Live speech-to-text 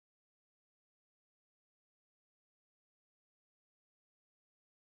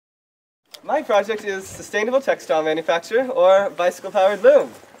My project is sustainable textile manufacture, or bicycle-powered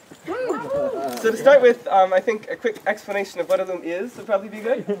loom. So to start with, I think a quick explanation of what a loom is would probably be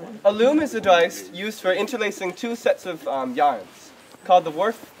good. A loom is a device used for interlacing two sets of yarns, called the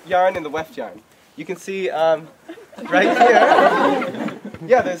warp yarn and the weft yarn. You can see right here.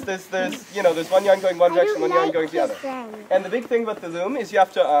 Yeah, there's one yarn going one direction, one yarn going the other. And the big thing about the loom is you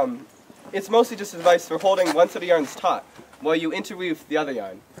have to, it's mostly just a device for holding one set of yarns taut while you interweave the other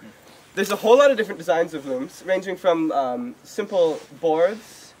yarn. There's a whole lot of different designs of looms, ranging from simple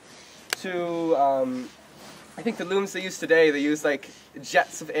boards to, I think the looms they use today, they use like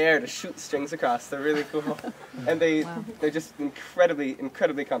jets of air to shoot strings across. They're really cool. And they're just incredibly,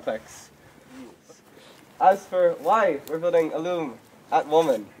 incredibly complex. As for why we're building a loom at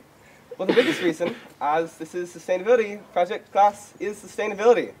Woolman, well, the biggest reason, as this is sustainability, project class is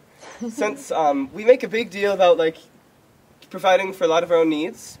sustainability. Since we make a big deal about like providing for a lot of our own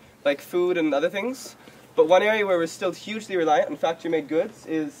needs, like food and other things, but one area where we're still hugely reliant on factory-made goods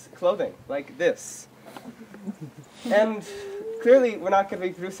is clothing, like this. And clearly we're not going to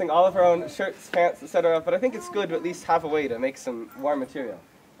be producing all of our own shirts, pants, etc., but I think it's good to at least have a way to make some warm material.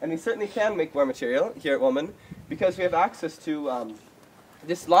 And we certainly can make warm material here at Woolman because we have access to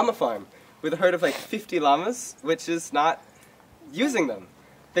this llama farm with a herd of like 50 llamas, which is not using them.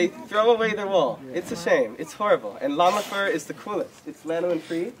 They throw away their wool. It's a shame. It's horrible. And llama fur is the coolest. It's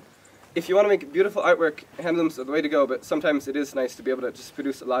lanolin-free. If you want to make beautiful artwork, handlooms are the way to go, but sometimes it is nice to be able to just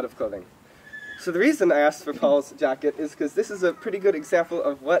produce a lot of clothing. So the reason I asked for Paul's jacket is because this is a pretty good example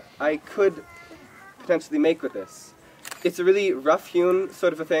of what I could potentially make with this. It's a really rough-hewn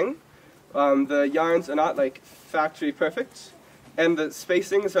sort of a thing. The yarns are not like factory perfect, and the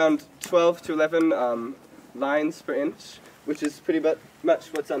spacing is around 12 to 11 lines per inch, which is pretty much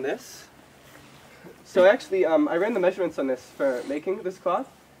what's on this. So actually, I ran the measurements on this for making this cloth,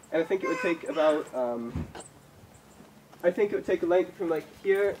 and I think it would take about, I think it would take a length from like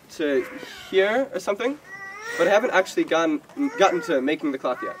here to here or something, but I haven't actually gotten to making the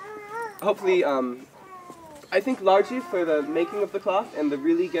cloth yet. Hopefully, I think largely for the making of the cloth and the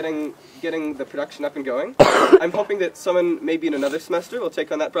really getting the production up and going, I'm hoping that someone maybe in another semester will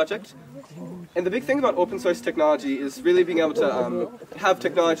take on that project. And the big thing about open source technology is really being able to have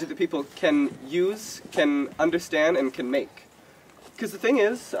technology that people can use, can understand, and can make. Because the thing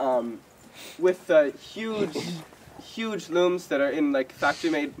is, with huge looms that are in like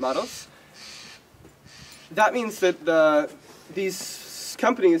factory-made models, that means that these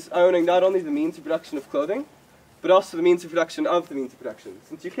companies are owning not only the means of production of clothing, but also the means of production of the means of production.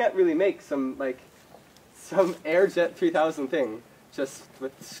 Since you can't really make some Airjet 3000 thing just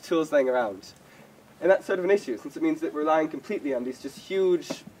with tools laying around. And that's sort of an issue, since it means that we're relying completely on these just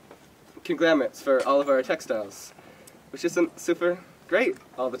huge conglomerates for all of our textiles, which isn't super great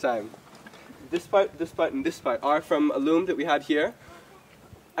all the time. This part, and this part are from a loom that we had here.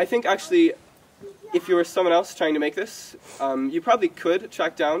 I think actually, if you were someone else trying to make this, you probably could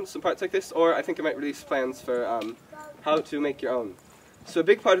track down some parts like this, or I think I might release plans for how to make your own. So a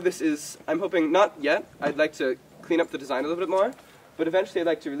big part of this is, I'm hoping, not yet, I'd like to clean up the design a little bit more, but eventually I'd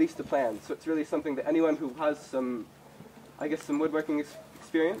like to release the plans. So it's really something that anyone who has some, I guess, some woodworking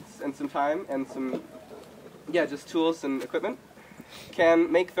experience and some time and some, yeah, just tools and equipment can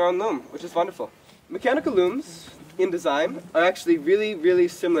make their own loom, which is wonderful. Mechanical looms in design are actually really, really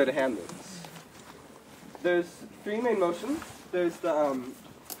similar to hand looms. There's three main motions. There's the,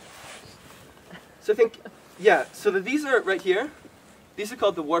 so I think, yeah, so these are right here. These are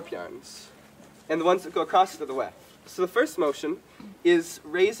called the warp yarns. And the ones that go across are the weft. So the first motion is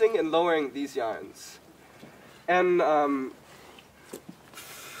raising and lowering these yarns. And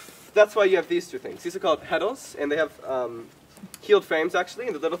that's why you have these two things. These are called heddles, and they have heeled frames actually,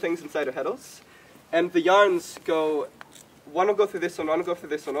 and the little things inside are heddles. And the yarns go, one will go through this one, one will go through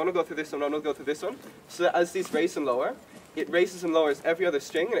this one, one will go through this one, one will go through this one. So that as these raise and lower, it raises and lowers every other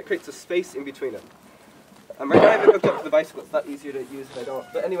string, and it creates a space in between them. Right now I have it hooked up to the bicycle. It's not easier to use if I don't.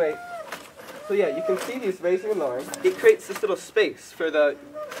 But anyway, so yeah, you can see these raising and lowering. It creates this little space for the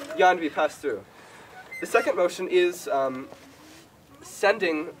yarn to be passed through. The second motion is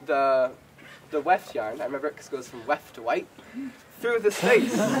sending the weft yarn, I remember it because it goes from weft to white, through the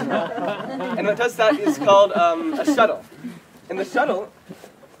space. And what does that is called a shuttle. And the shuttle,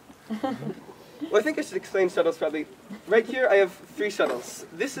 well, I think I should explain shuttles probably. Right here I have 3 shuttles.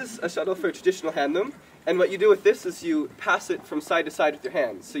 This is a shuttle for a traditional hand loom. And what you do with this is you pass it from side to side with your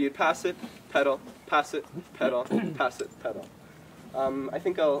hands. So you'd pass it, pedal, pass it, pedal, pass it, pedal. I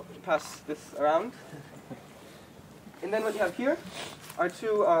think I'll pass this around. And then what you have here are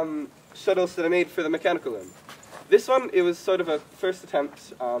 2 shuttles that I made for the mechanical loom. This one, it was sort of a first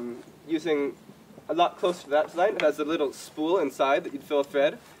attempt using a lot closer to that design. It has a little spool inside that you'd fill a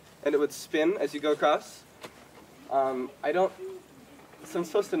thread, and it would spin as you go across. So I'm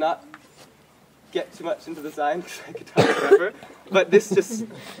supposed to not get too much into the design because I could talk forever. But this just,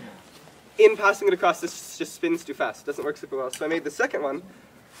 in passing it across, this just spins too fast. It doesn't work super well. So I made the second one,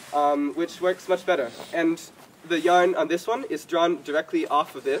 which works much better. And the yarn on this one is drawn directly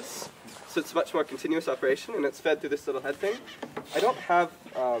off of this. So it's a much more continuous operation, and it's fed through this little head thing. I don't have,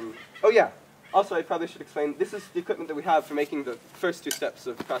 oh yeah, also I probably should explain, this is the equipment that we have for making the first two steps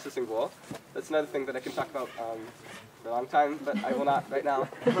of processing wool. That's another thing that I can talk about for a long time, but I will not right now.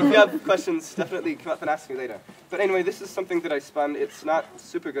 If you have questions, definitely come up and ask me later. But anyway, this is something that I spun. It's not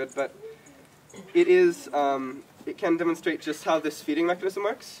super good, but it is, it can demonstrate just how this feeding mechanism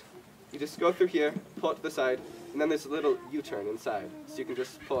works. You just go through here, pull it to the side, and then there's a little U-turn inside, so you can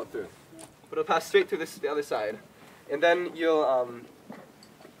just pull it through. But it'll pass straight through the other side. And then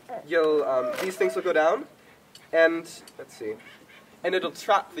these things will go down, and, let's see, and it'll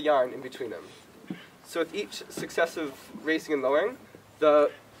trap the yarn in between them. So with each successive raising and lowering, the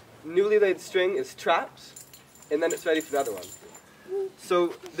newly laid string is trapped, and then it's ready for the other one.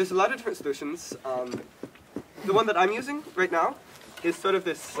 So there's a lot of different solutions. The one that I'm using right now is sort of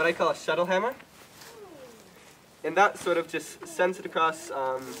this, what I call a shuttle hammer. And that sort of just sends it across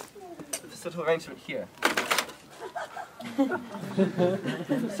this little arrangement here.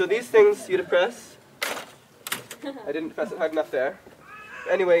 So these things you depress. I didn't press it hard enough there.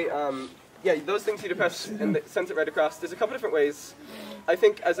 Anyway, yeah, those things you depress and it sends it right across. There's a couple different ways. I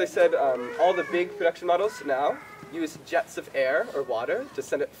think, as I said, all the big production models now use jets of air or water to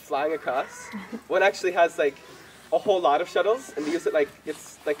send it flying across. One actually has like a whole lot of shuttles, and they use it like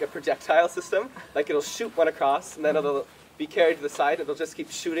it's like a projectile system. Like it'll shoot one across, and then it'll be carried to the side, and it'll just keep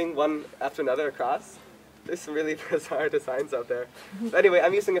shooting one after another across. There's some really bizarre designs out there. But anyway,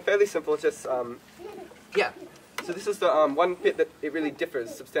 I'm using a fairly simple, just, yeah. So this is the one bit that it really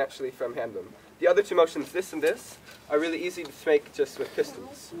differs substantially from hand loom. The other two motions, this and this, are really easy to make just with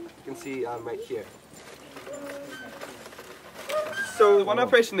pistons. You can see right here. So the one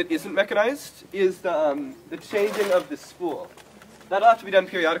operation that isn't mechanized is the changing of the spool. That'll have to be done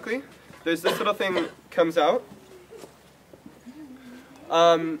periodically. There's this little thing that comes out.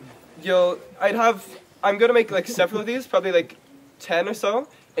 I'm going to make like several of these, probably like 10 or so,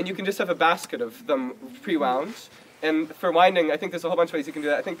 and you can just have a basket of them pre-wound. And for winding, I think there's a whole bunch of ways you can do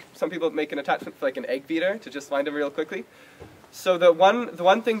that. I think some people make an attachment for like an egg beater to just wind them real quickly. So the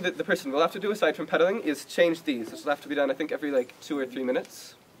one thing that the person will have to do aside from pedaling is change these, which will have to be done I think every like 2 or 3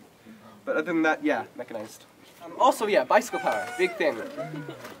 minutes. But other than that, yeah, mechanized. Also, yeah, bicycle power, big thing.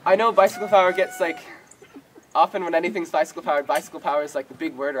 I know bicycle power gets like, often when anything's bicycle power is like the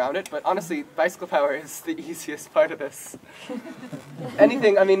big word around it, but honestly, bicycle power is the easiest part of this.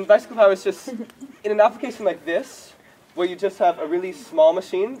 Anything, I mean, bicycle power is just, in an application like this, where you just have a really small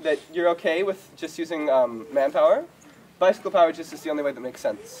machine that you're okay with just using manpower, bicycle power just is the only way that makes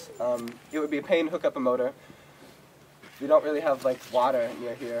sense. It would be a pain to hook up a motor. We don't really have like water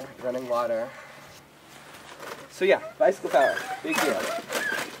near here, running water. So yeah, bicycle power, big deal.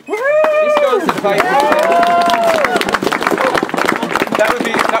 This goes to bike. That would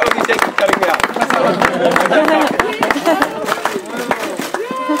be Jacob cutting me out.